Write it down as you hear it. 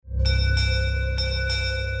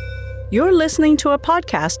You're listening to a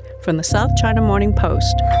podcast from the South China Morning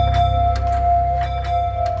Post.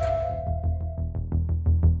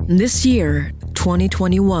 This year,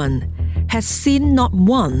 2021, has seen not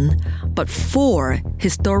one, but 4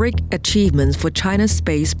 historic achievements for China's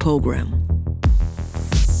space program.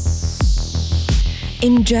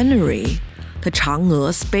 In January, the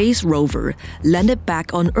Chang'e space rover landed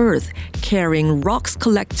back on Earth carrying rocks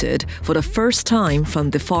collected for the first time from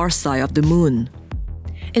the far side of the moon.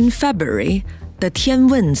 In February, the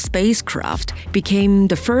Tianwen spacecraft became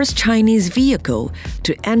the first Chinese vehicle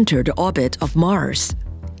to enter the orbit of Mars.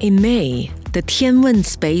 In May, the Tianwen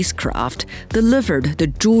spacecraft delivered the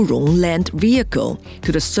Zhurong land vehicle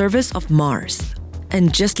to the surface of Mars.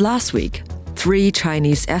 And just last week, 3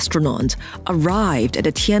 Chinese astronauts arrived at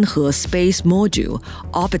the Tianhe space module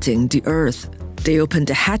orbiting the Earth. They opened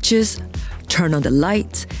the hatches, turned on the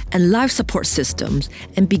lights and life support systems,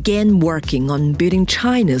 and began working on building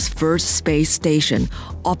China's first space station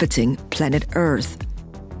orbiting planet Earth.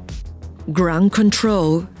 Ground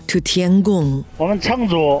control to Tiangong.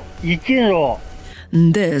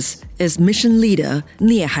 This is mission leader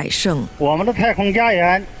Nie Haisheng.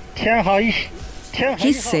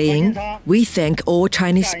 He's saying, "We thank all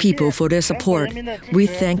Chinese people for their support. We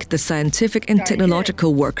thank the scientific and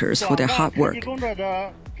technological workers for their hard work.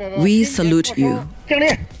 We salute you."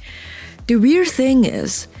 The weird thing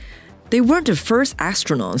is, they weren't the first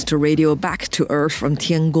astronauts to radio back to Earth from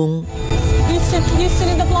Tiangong. Houston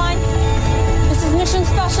in the blind. This is mission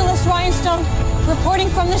specialist Ryan Stone reporting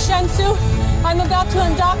from the Shenzhou. I'm about to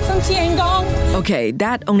undock from Tiangong. Okay,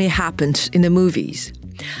 that only happened in the movies.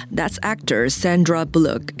 That's actor Sandra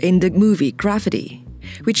Bullock in the movie Gravity,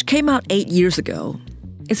 which came out 8 years ago.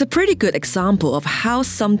 It's a pretty good example of how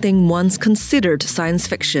something once considered science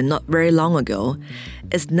fiction not very long ago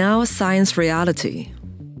is now a science reality.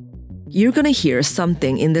 You're gonna hear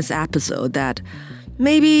something in this episode that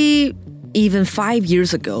maybe even 5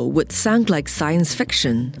 years ago would sound like science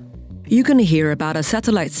fiction. You're gonna hear about a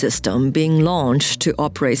satellite system being launched to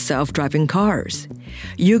operate self-driving cars.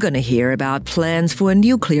 You're gonna hear about plans for a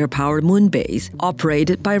nuclear-powered moon base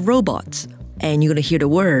operated by robots. And you're gonna hear the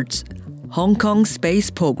words, Hong Kong Space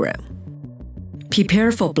Program.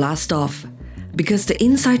 Prepare for blast off, because the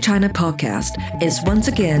Inside China podcast is once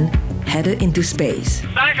again headed into space.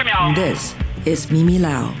 This is Mimi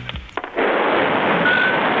Lau.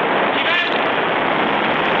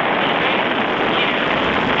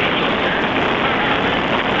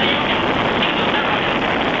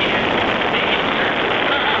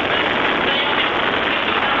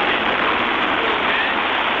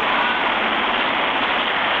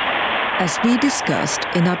 As we discussed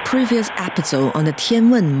in our previous episode on the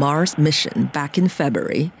Tianwen Mars mission back in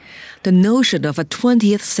February, the notion of a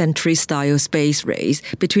 20th century-style space race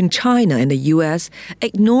between China and the US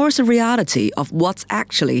ignores the reality of what's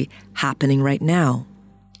actually happening right now.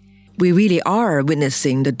 We really are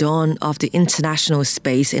witnessing the dawn of the international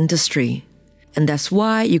space industry. And that's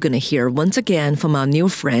why you're going to hear once again from our new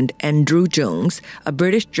friend Andrew Jones, a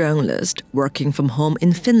British journalist working from home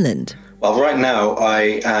in Finland. Well, right now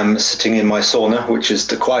I am sitting in my sauna, which is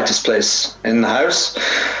the quietest place in the house,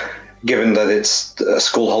 given that it's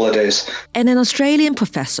school holidays. And an Australian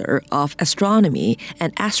professor of astronomy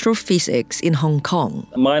and astrophysics in Hong Kong.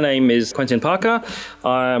 My name is Quentin Parker.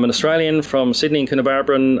 I'm an Australian from Sydney and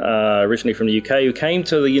Coonabarabran, originally from the UK, who came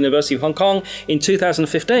to the University of Hong Kong in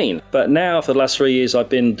 2015. But now, for the last 3 years, I've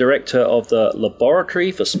been director of the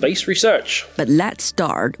Laboratory for Space Research. But let's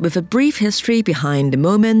start with a brief history behind the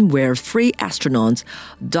moment where 3 astronauts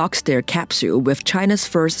docked their capsule with China's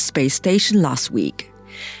first space station last week.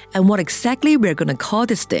 And what exactly we're going to call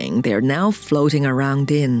this thing they're now floating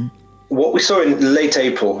around in. What we saw in late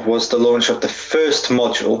April was the launch of the first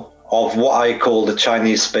module of what I call the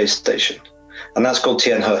Chinese space station. And that's called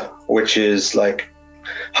Tianhe, which is like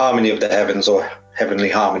harmony of the heavens or heavenly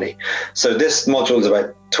harmony. So this module is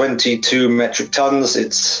about 22 metric tons.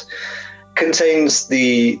 It contains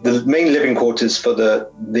the main living quarters for the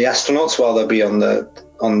astronauts while they'll be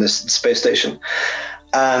on this space station.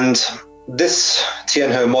 And this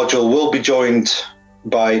Tianhe module will be joined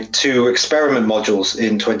by 2 experiment modules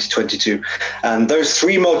in 2022. And those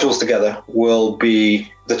 3 modules together will be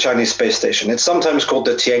the Chinese space station. It's sometimes called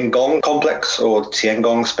the Tiangong complex or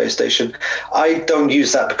Tiangong space station. I don't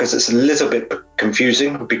use that because it's a little bit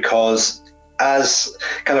confusing, because as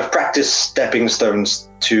kind of practice stepping stones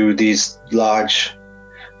to these large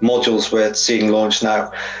modules we're seeing launched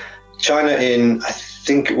now, China in, I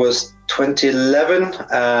think it was 2011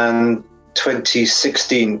 and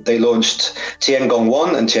 2016, they launched Tiangong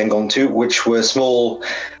 1 and Tiangong 2, which were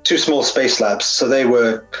 2 small space labs. So they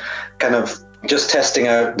were kind of just testing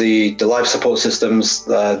out the life support systems,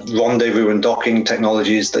 rendezvous and docking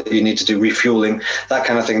technologies that you need to do, refueling, that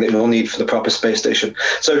kind of thing that you'll need for the proper space station.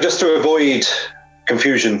 So just to avoid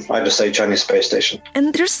confusion, I just say Chinese space station.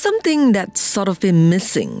 And there's something that's sort of been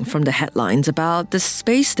missing from the headlines about the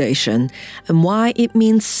space station and why it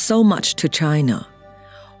means so much to China.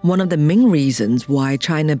 One of the main reasons why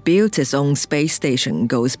China built its own space station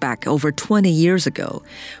goes back over 20 years ago,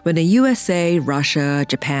 when the USA, Russia,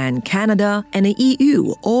 Japan, Canada, and the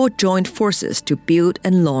EU all joined forces to build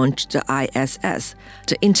and launch the ISS,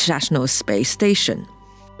 the International Space Station.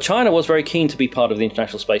 China was very keen to be part of the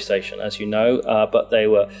International Space Station, as you know, but they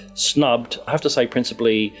were snubbed, I have to say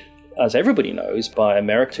principally, as everybody knows, by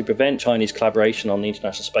America to prevent Chinese collaboration on the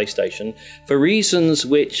International Space Station for reasons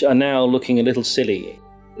which are now looking a little silly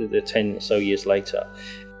 10 or so years later.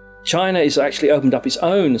 China has actually opened up its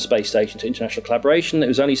own space station to international collaboration. It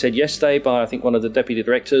was only said yesterday by, I think, one of the deputy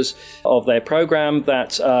directors of their program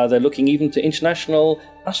that they're looking even to international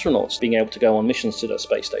astronauts being able to go on missions to that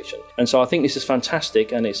space station. And so I think this is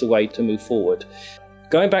fantastic, and it's a way to move forward.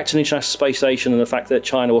 Going back to the International Space Station and the fact that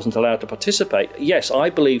China wasn't allowed to participate, yes, I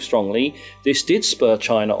believe strongly this did spur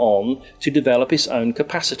China on to develop its own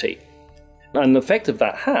capacity. And the effect of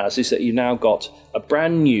that is that you've now got a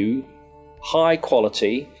brand new, high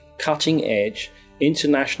quality, cutting edge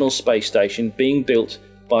international space station being built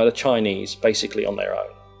by the Chinese basically on their own.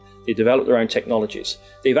 They developed their own technologies.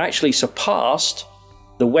 They've actually surpassed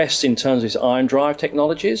the West in terms of its ion drive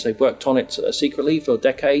technologies. They've worked on it secretly for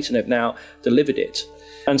decades and have now delivered it.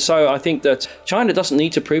 And so I think that China doesn't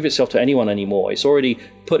need to prove itself to anyone anymore. It's already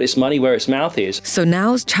put its money where its mouth is. So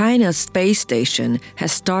now China's space station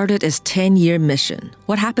has started its 10-year mission.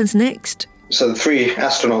 What happens next? So the 3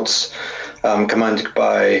 astronauts commanded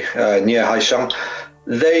by Nie Haisheng,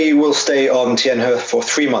 they will stay on Tianhe for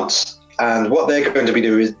 3 months. And what they're going to be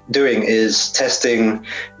doing is testing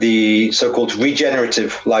the so-called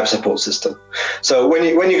regenerative life support system. So when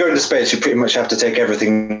you go into space, you pretty much have to take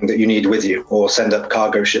everything that you need with you or send up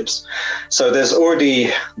cargo ships. So there's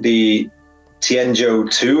already the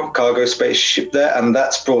Tianzhou 2 cargo spaceship there, and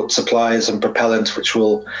that's brought supplies and propellant which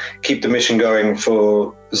will keep the mission going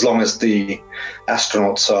for as long as the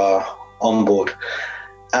astronauts are on board.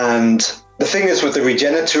 And the thing is with the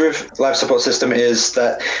regenerative life support system is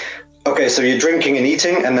that, okay, so you're drinking and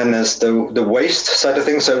eating, and then there's the waste side of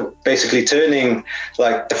things. So basically turning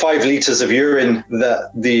like the 5 liters of urine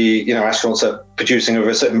that the astronauts are producing over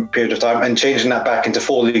a certain period of time and changing that back into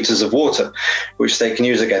 4 liters of water, which they can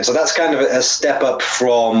use again. So that's kind of a step up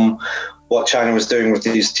from what China was doing with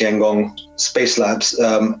these Tiangong space labs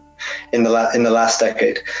in the last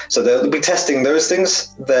decade. So they'll be testing those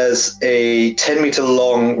things. There's a 10-meter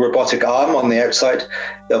long robotic arm on the outside.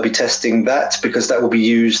 They'll be testing that because that will be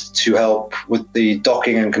used to help with the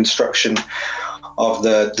docking and construction of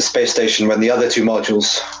the space station when the other 2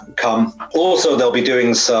 modules come. Also, they'll be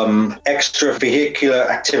doing some extravehicular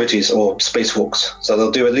activities or spacewalks. So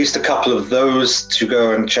they'll do at least a couple of those to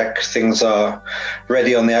go and check things are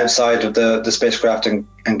ready on the outside of the spacecraft and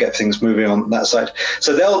get things moving on that side.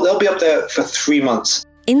 So they'll be up there for 3 months.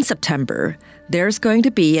 In September, there's going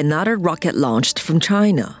to be another rocket launched from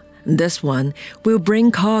China. This one will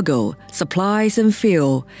bring cargo, supplies and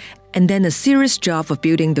fuel, and then a serious job of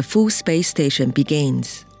building the full space station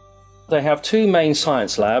begins. They have 2 main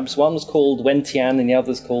science labs. One's called Wentian and the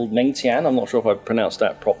other's called Mengtian. I'm not sure if I've pronounced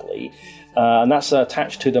that properly. And that's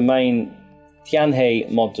attached to the main Tianhe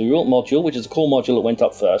module, which is a core module that went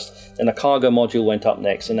up first. Then a cargo module went up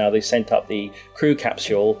next, and now they sent up the crew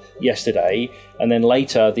capsule yesterday. And then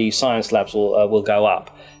later the science labs will go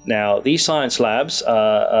up. Now, these science labs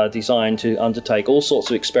are designed to undertake all sorts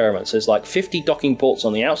of experiments. There's like 50 docking ports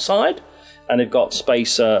on the outside, and they've got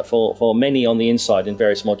space for many on the inside in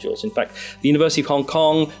various modules. In fact, the University of Hong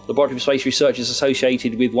Kong Laboratory of Space Research is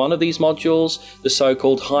associated with one of these modules, the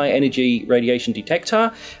so-called high-energy radiation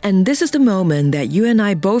detector. And this is the moment that you and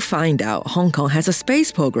I both find out Hong Kong has a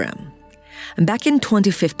space program. And back in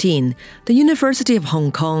 2015, the University of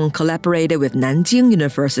Hong Kong collaborated with Nanjing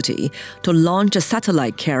University to launch a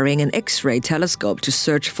satellite carrying an X-ray telescope to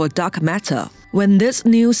search for dark matter. When this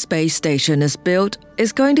new space station is built,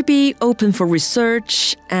 it's going to be open for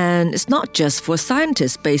research, and it's not just for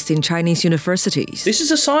scientists based in Chinese universities. This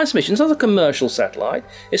is a science mission. It's not a commercial satellite.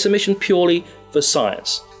 It's a mission purely for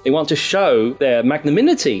science. They want to show their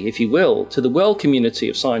magnanimity, if you will, to the world community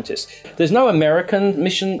of scientists. There's no American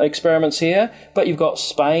mission experiments here, but you've got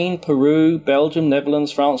Spain, Peru, Belgium,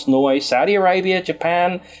 Netherlands, France, Norway, Saudi Arabia,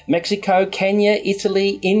 Japan, Mexico, Kenya,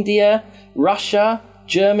 Italy, India, Russia,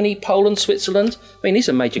 Germany, Poland, Switzerland. I mean, these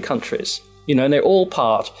are major countries. And they're all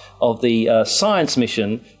part of the science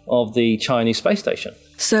mission of the Chinese space station.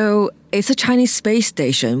 So it's a Chinese space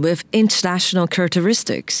station with international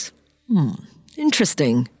characteristics.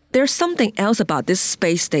 Interesting. There's something else about this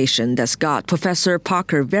space station that's got Professor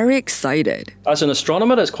Parker very excited. As an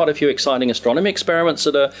astronomer, there's quite a few exciting astronomy experiments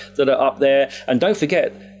that are up there. And don't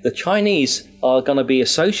forget, the Chinese are going to be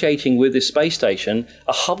associating with this space station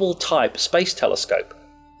a Hubble-type space telescope.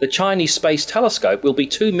 The Chinese space telescope will be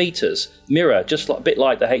 2 meters, mirror, just a bit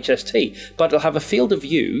like the HST, but it'll have a field of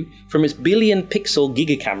view from its billion-pixel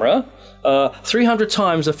gigacamera, 300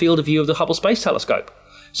 times the field of view of the Hubble Space Telescope.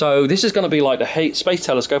 So this is going to be like the Space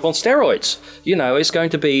Telescope on steroids. It's going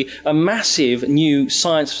to be a massive new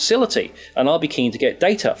science facility, and I'll be keen to get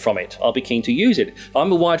data from it. I'll be keen to use it.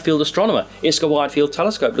 I'm a wide-field astronomer. It's a wide-field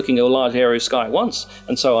telescope looking at a large area of sky at once,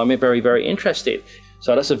 and so I'm very, very interested.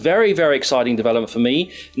 So that's a very, very exciting development for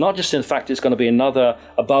me, not just in the fact it's going to be another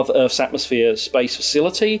above Earth's atmosphere space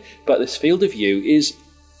facility, but this field of view is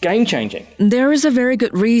game-changing. There is a very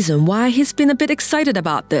good reason why he's been a bit excited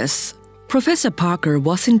about this. Professor Parker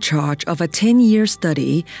was in charge of a 10-year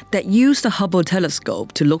study that used the Hubble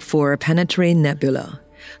telescope to look for a planetary nebula,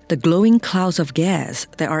 the glowing clouds of gas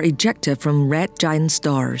that are ejected from red giant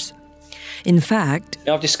stars. In fact,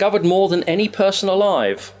 I've discovered more than any person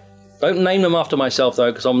alive. Don't name them after myself,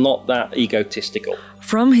 though, because I'm not that egotistical.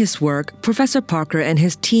 From his work, Professor Parker and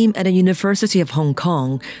his team at the University of Hong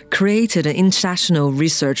Kong created an international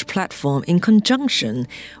research platform in conjunction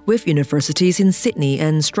with universities in Sydney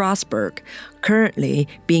and Strasbourg, currently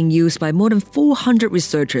being used by more than 400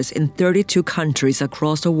 researchers in 32 countries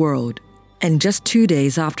across the world. And just 2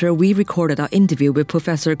 days after we recorded our interview with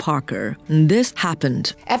Professor Parker, this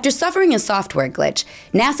happened. After suffering a software glitch,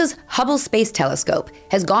 NASA's Hubble Space Telescope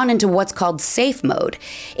has gone into what's called safe mode,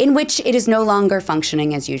 in which it is no longer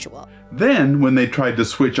functioning as usual. Then, when they tried to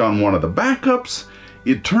switch on one of the backups,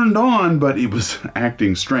 it turned on, but it was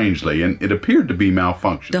acting strangely, and it appeared to be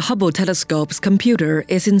malfunctioning. The Hubble telescope's computer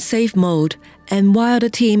is in safe mode, and while the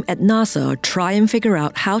team at NASA try and figure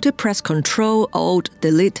out how to press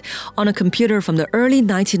Control-Alt-Delete on a computer from the early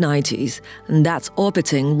 1990s, that's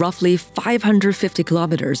orbiting roughly 550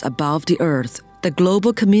 kilometers above the Earth, the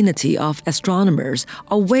global community of astronomers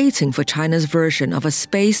are waiting for China's version of a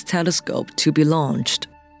space telescope to be launched.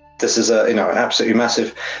 This is an absolutely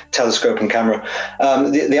massive telescope and camera.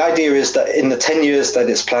 The idea is that in the 10 years that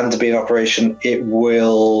it's planned to be in operation, it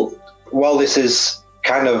will, while this is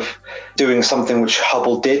kind of doing something which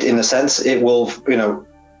Hubble did in a sense, it will,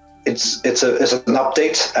 it's an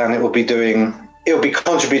update, and it will be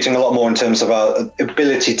contributing a lot more in terms of our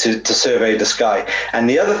ability to survey the sky. And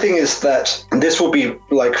the other thing is that this will be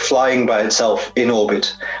like flying by itself in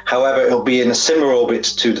orbit. However, it'll be in a similar orbit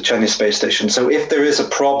to the Chinese space station. So if there is a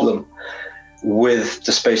problem with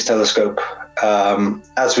the space telescope,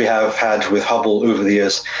 as we have had with Hubble over the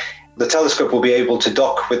years, the telescope will be able to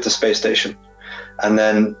dock with the space station, and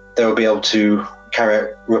then they will be able to carry out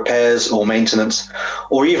repairs or maintenance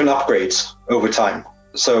or even upgrades over time.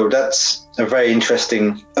 So that's a very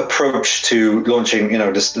interesting approach to launching,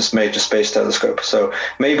 this major space telescope. So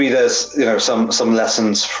maybe there's, some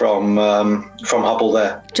lessons from Hubble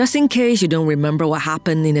there. Just in case you don't remember what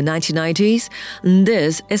happened in the 1990s,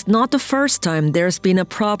 this is not the first time there's been a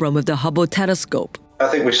problem with the Hubble telescope. I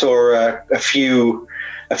think we saw a few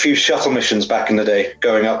shuttle missions back in the day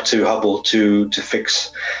going up to Hubble to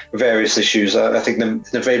fix various issues. I think in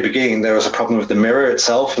the very beginning there was a problem with the mirror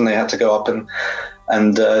itself, and they had to go up and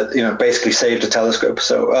basically save the telescope.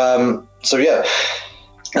 So yeah,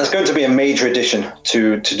 that's going to be a major addition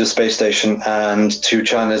to the space station and to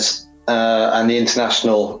China's and the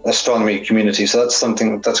international astronomy community. So that's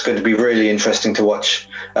something that's going to be really interesting to watch,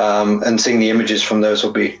 and seeing the images from those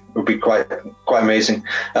will be quite amazing.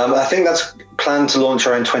 I think that's planned to launch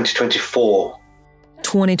around 2024.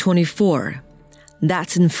 2024.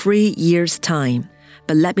 That's in 3 years' time.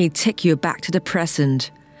 But let me take you back to the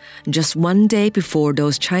present. Just 1 day before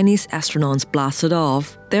those Chinese astronauts blasted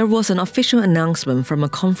off, there was an official announcement from a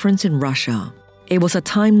conference in Russia. It was a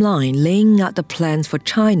timeline laying out the plans for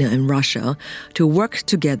China and Russia to work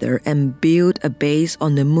together and build a base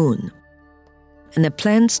on the moon. And the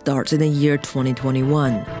plan starts in the year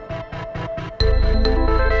 2021.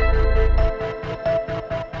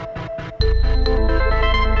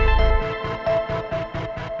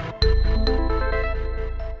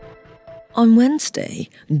 On Wednesday,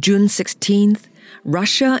 June 16th,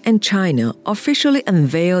 Russia and China officially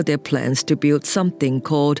unveiled their plans to build something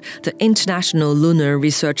called the International Lunar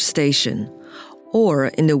Research Station, or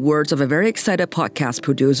in the words of a very excited podcast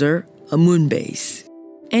producer, a moon base.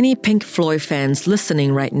 Any Pink Floyd fans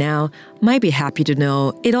listening right now might be happy to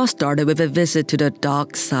know it all started with a visit to the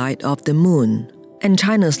dark side of the moon and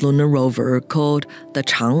China's lunar rover called the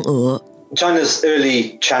Chang'e. China's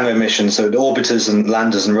early Chang'e missions, so the orbiters and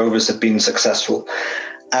landers and rovers, have been successful.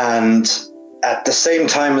 And at the same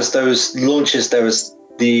time as those launches, there was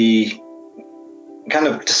the kind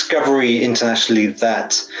of discovery internationally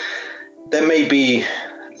that there may be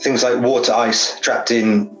things like water ice trapped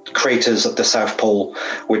in craters at the South Pole,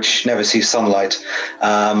 which never see sunlight.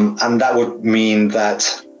 And that would mean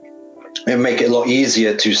that it would make it a lot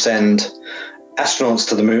easier to send astronauts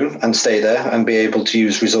to the moon and stay there and be able to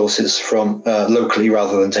use resources from locally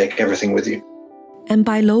rather than take everything with you. And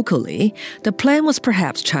by locally, the plan was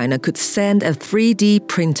perhaps China could send a 3D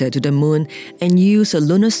printer to the moon and use the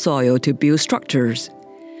lunar soil to build structures.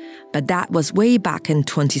 But that was way back in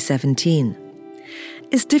 2017.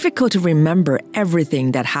 It's difficult to remember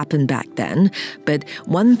everything that happened back then, but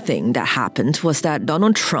one thing that happened was that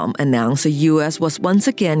Donald Trump announced the U.S. was once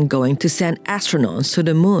again going to send astronauts to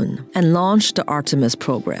the moon and launch the Artemis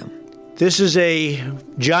program. This is a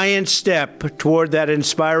giant step toward that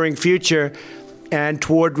inspiring future and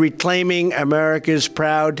toward reclaiming America's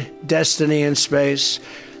proud destiny in space.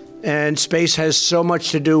 And space has so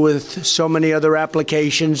much to do with so many other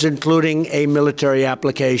applications, including a military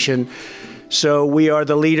application. So we are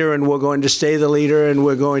the leader, and we're going to stay the leader, and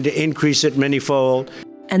we're going to increase it manyfold.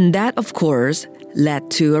 And that, of course,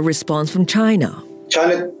 led to a response from China.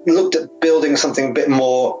 China looked at building something a bit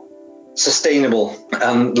more sustainable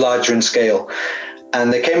and larger in scale.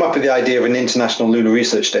 And they came up with the idea of an international lunar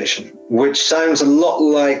research station, which sounds a lot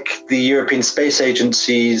like the European Space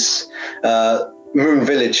Agency's Moon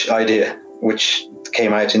Village idea, which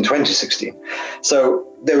came out in 2016. So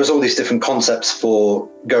there was all these different concepts for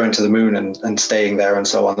going to the moon and staying there and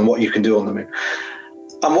so on, and what you can do on the moon.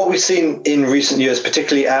 And what we've seen in recent years,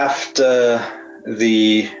 particularly after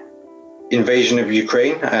the invasion of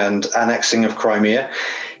Ukraine and annexing of Crimea,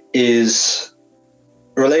 is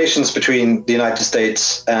relations between the United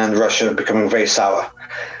States and Russia becoming very sour.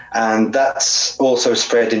 And that's also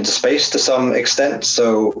spread into space to some extent.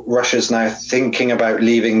 So Russia's now thinking about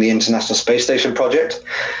leaving the International Space Station project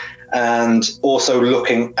and also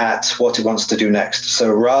looking at what it wants to do next.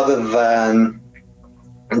 So rather than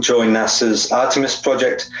join NASA's Artemis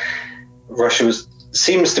project, Russia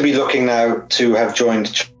seems to be looking now to have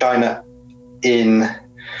joined China in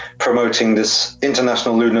promoting this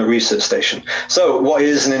International Lunar Research Station. So what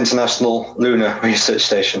is an International Lunar Research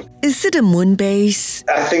Station? Is it a moon base?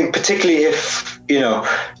 I think particularly if,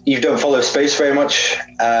 you don't follow space very much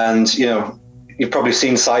and, you've probably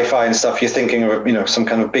seen sci-fi and stuff, you're thinking of, some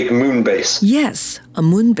kind of big moon base. Yes, a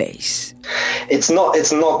moon base. It's not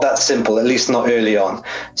that simple, at least not early on.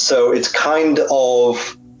 So it's kind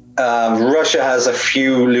of Russia has a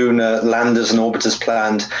few lunar landers and orbiters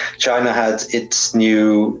planned. China had its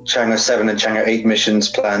new Chang'e 7 and Chang'e 8 missions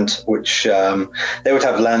planned, which they would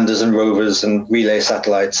have landers and rovers and relay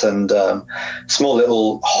satellites and small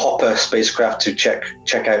little hopper spacecraft to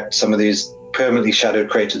check out some of these permanently shadowed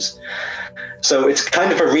craters. So it's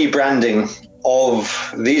kind of a rebranding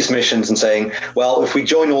of these missions and saying, well, if we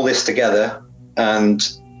join all this together and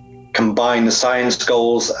combine the science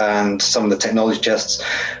goals and some of the technology tests,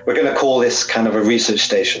 we're going to call this kind of a research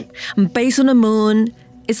station. Based on the moon,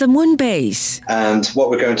 it's a moon base. And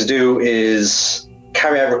what we're going to do is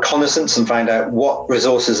carry out reconnaissance and find out what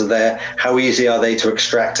resources are there, how easy are they to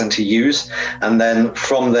extract and to use, and then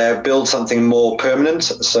from there build something more permanent,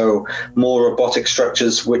 so more robotic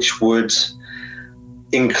structures which would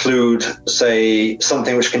include, say,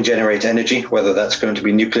 something which can generate energy, whether that's going to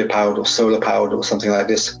be nuclear powered or solar powered or something like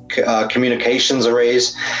this, communications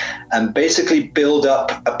arrays, and basically build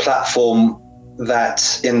up a platform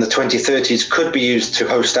that in the 2030s could be used to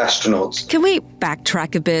host astronauts. Can we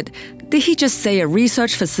backtrack a bit? Did he just say a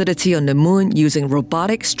research facility on the moon using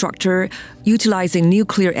robotic structure utilizing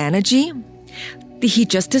nuclear energy? Did he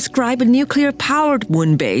just describe a nuclear-powered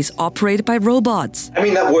moon base operated by robots? I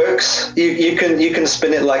mean, that works. You can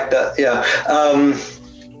spin it like that, yeah.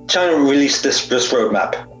 China released this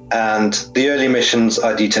roadmap, and the early missions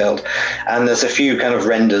are detailed. And there's a few kind of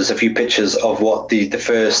renders, a few pictures of what the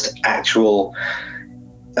first actual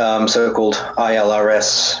so-called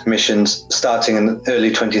ILRS missions starting in the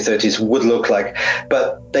early 2030s would look like.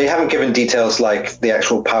 But they haven't given details like the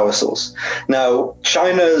actual power source. Now,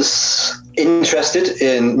 China's interested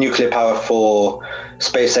in nuclear power for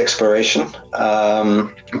space exploration,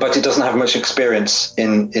 but it doesn't have much experience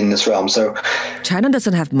in this realm. So China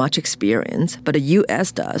doesn't have much experience, but the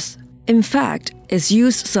US does. In fact, is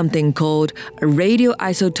used something called a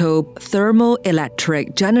radioisotope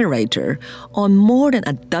thermoelectric generator on more than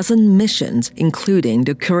a dozen missions, including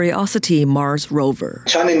the Curiosity Mars rover.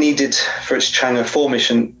 China needed, for its China 4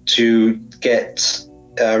 mission, to get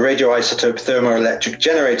a radioisotope thermoelectric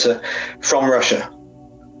generator from Russia.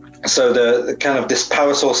 So the kind of this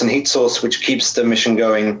power source and heat source which keeps the mission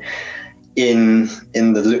going in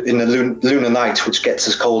the lunar night, which gets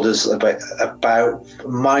as cold as about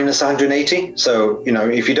minus 180. So,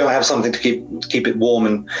 if you don't have something to keep it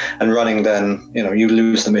warm and running, then, you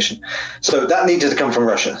lose the mission. So that needed to come from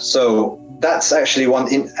Russia. So that's actually one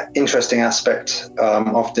interesting aspect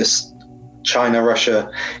of this China-Russia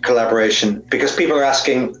collaboration, because people are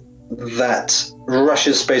asking that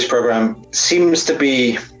Russia's space program seems to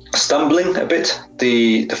be stumbling a bit.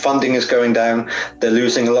 The funding is going down. They're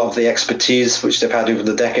losing a lot of the expertise which they've had over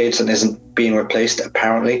the decades and isn't being replaced,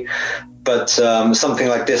 apparently. But something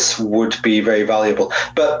like this would be very valuable.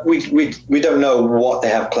 But we don't know what they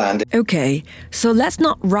have planned. Okay, so let's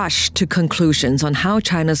not rush to conclusions on how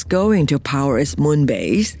China's going to power its moon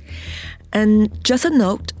base. And just a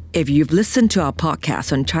note, if you've listened to our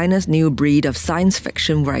podcast on China's new breed of science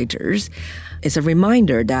fiction writers, it's a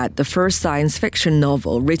reminder that the first science fiction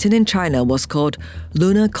novel written in China was called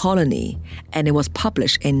Lunar Colony, and it was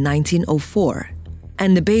published in 1904.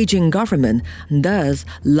 And the Beijing government does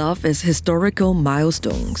love its historical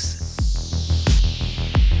milestones.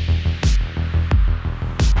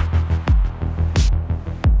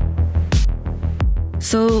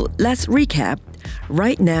 So let's recap.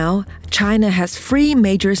 Right now, China has 3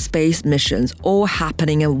 major space missions all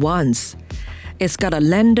happening at once. It's got a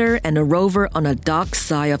lander and a rover on the dark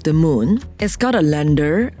side of the moon. It's got a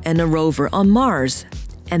lander and a rover on Mars.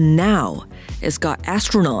 And now, it's got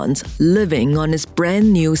astronauts living on its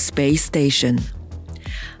brand new space station.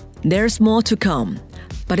 There's more to come,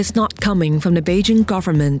 but it's not coming from the Beijing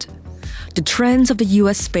government. The trends of the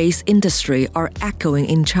US space industry are echoing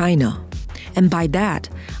in China. And by that,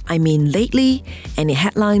 I mean lately, any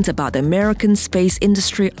headlines about the American space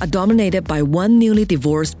industry are dominated by one newly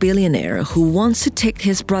divorced billionaire who wants to take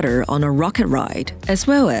his brother on a rocket ride, as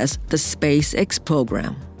well as the SpaceX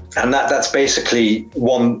program. And that's basically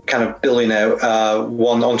one kind of billionaire,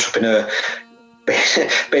 one entrepreneur,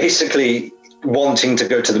 basically wanting to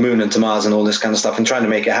go to the moon and to Mars and all this kind of stuff and trying to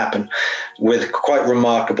make it happen with quite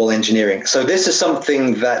remarkable engineering. So this is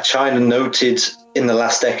something that China noted in the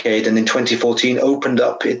last decade, and in 2014 opened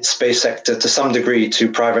up its space sector to some degree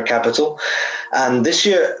to private capital. And this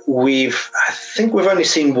year I think we've only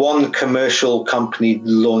seen one commercial company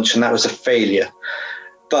launch, and that was a failure.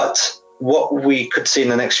 But what we could see in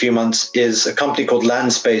the next few months is a company called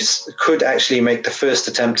Landspace could actually make the first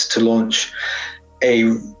attempt to launch a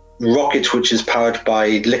rocket which is powered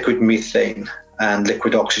by liquid methane and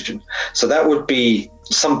liquid oxygen. So that would be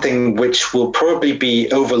something which will probably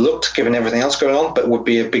be overlooked given everything else going on, but would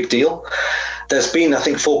be a big deal. There's been, I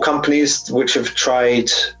think, 4 companies which have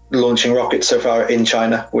tried launching rockets so far in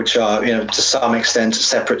China, which are, to some extent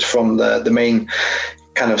separate from the main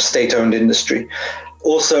kind of state-owned industry.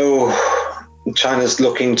 Also, China's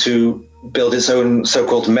looking to build its own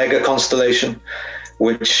so-called mega constellation,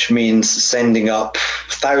 which means sending up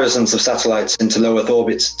thousands of satellites into low Earth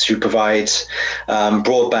orbits to provide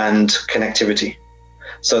broadband connectivity.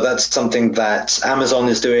 So that's something that Amazon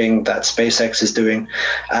is doing, that SpaceX is doing,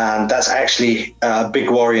 and that's actually a big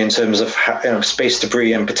worry in terms of space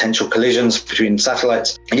debris and potential collisions between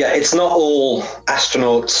satellites. Yeah, it's not all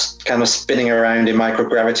astronauts kind of spinning around in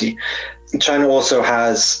microgravity. China also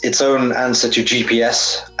has its own answer to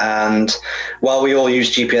GPS, and while we all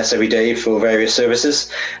use GPS every day for various services,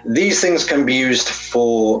 these things can be used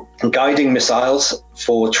for guiding missiles,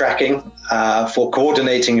 for tracking, for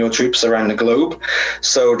coordinating your troops around the globe.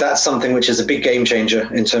 So that's something which is a big game changer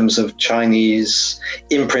in terms of Chinese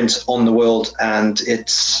imprint on the world and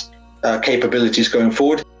its capabilities going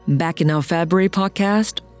forward. Back in our February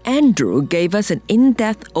podcast, Andrew gave us an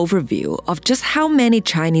in-depth overview of just how many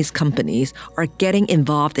Chinese companies are getting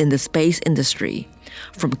involved in the space industry.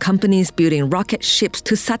 From companies building rocket ships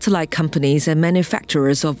to satellite companies and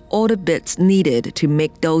manufacturers of all the bits needed to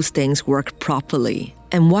make those things work properly.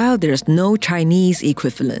 And while there's no Chinese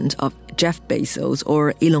equivalent of Jeff Bezos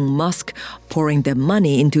or Elon Musk pouring their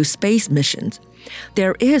money into space missions,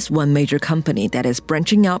 there is one major company that is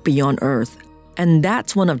branching out beyond Earth. And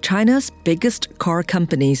that's one of China's biggest car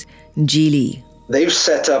companies, Geely. They've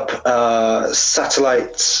set up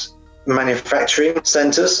satellite manufacturing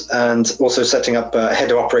centers and also setting up a head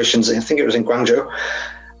of operations, I think it was in Guangzhou.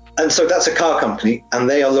 And so that's a car company, and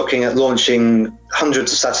they are looking at launching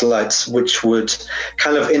hundreds of satellites, which would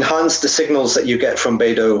kind of enhance the signals that you get from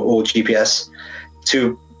Beidou or GPS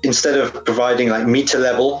to, instead of providing like meter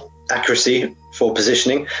level accuracy for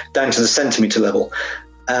positioning, down to the centimeter level.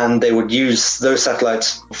 And they would use those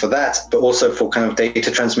satellites for that, but also for kind of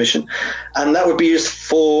data transmission. And that would be used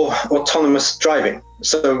for autonomous driving.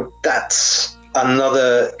 So that's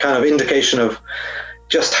another kind of indication of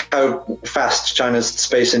just how fast China's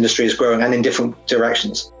space industry is growing, and in different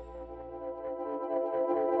directions.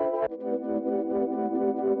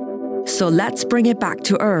 So let's bring it back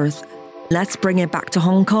to Earth. Let's bring it back to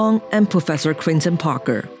Hong Kong and Professor Quinton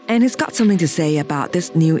Parker. And he's got something to say about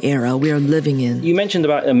this new era we are living in. You mentioned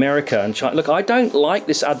about America and China. Look, I don't like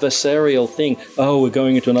this adversarial thing. Oh, we're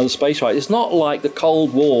going into another space race. It's not like the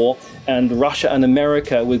Cold War and Russia and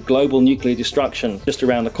America with global nuclear destruction just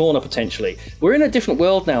around the corner, potentially. We're in a different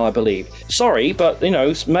world now, I believe. Sorry, but,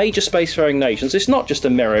 major spacefaring nations, it's not just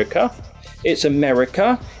America. It's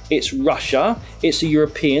America, it's Russia, it's the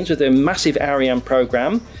Europeans with their massive Ariane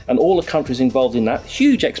program and all the countries involved in that.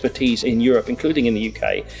 Huge expertise in Europe, including in the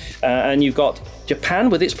UK. And you've got Japan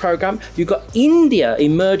with its program. You've got India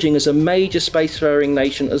emerging as a major spacefaring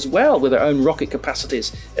nation as well, with their own rocket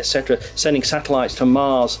capacities, etc., sending satellites to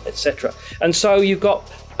Mars, etc. And so you've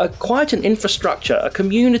got quite an infrastructure, a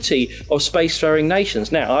community of spacefaring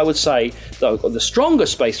nations. Now, I would say the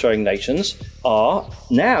strongest spacefaring nations are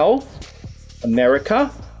now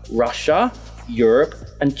America, Russia, Europe,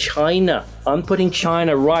 and China. I'm putting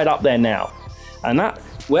China right up there now. And that,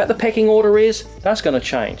 where the pecking order is, that's going to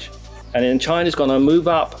change. And then China's going to move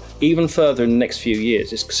up even further in the next few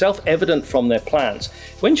years. It's self-evident from their plans.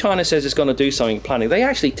 When China says it's going to do something planning, they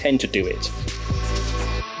actually tend to do it.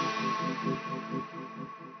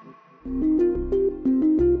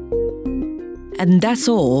 And that's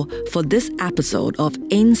all for this episode of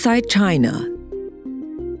Inside China.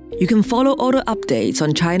 You can follow all the updates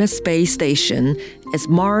on China's space station, its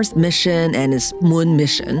Mars mission and its Moon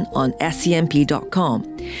mission on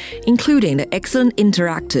scmp.com, including the excellent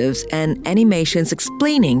interactives and animations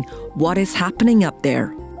explaining what is happening up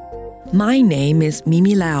there. My name is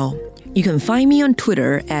Mimi Lau. You can find me on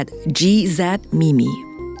Twitter at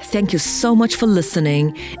GZMimi. Thank you so much for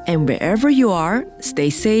listening, and wherever you are,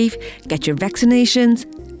 stay safe, get your vaccinations,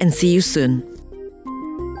 and see you soon.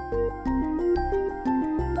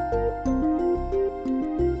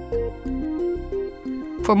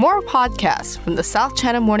 For more podcasts from the South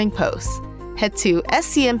China Morning Post, head to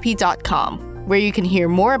scmp.com, where you can hear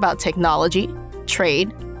more about technology,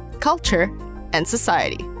 trade, culture, and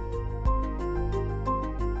society.